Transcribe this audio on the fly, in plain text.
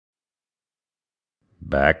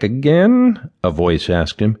"Back again?" a voice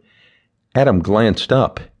asked him. Adam glanced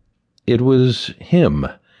up. It was him,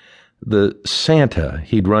 the Santa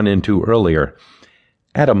he'd run into earlier.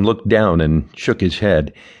 Adam looked down and shook his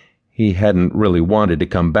head. He hadn't really wanted to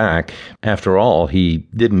come back. After all, he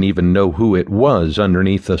didn't even know who it was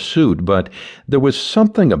underneath the suit, but there was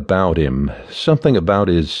something about him, something about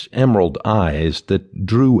his emerald eyes that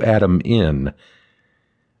drew Adam in.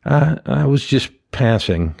 I was just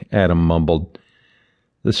passing," Adam mumbled.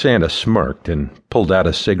 The Santa smirked and pulled out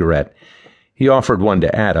a cigarette. He offered one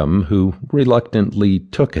to Adam, who reluctantly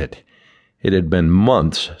took it. It had been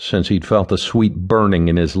months since he'd felt the sweet burning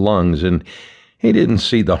in his lungs, and he didn't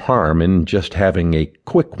see the harm in just having a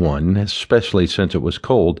quick one, especially since it was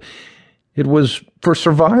cold. It was for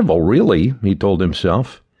survival, really, he told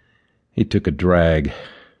himself. He took a drag.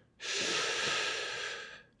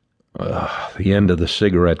 The end of the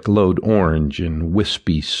cigarette glowed orange, and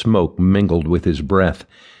wispy smoke mingled with his breath.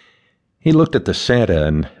 He looked at the Santa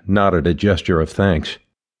and nodded a gesture of thanks.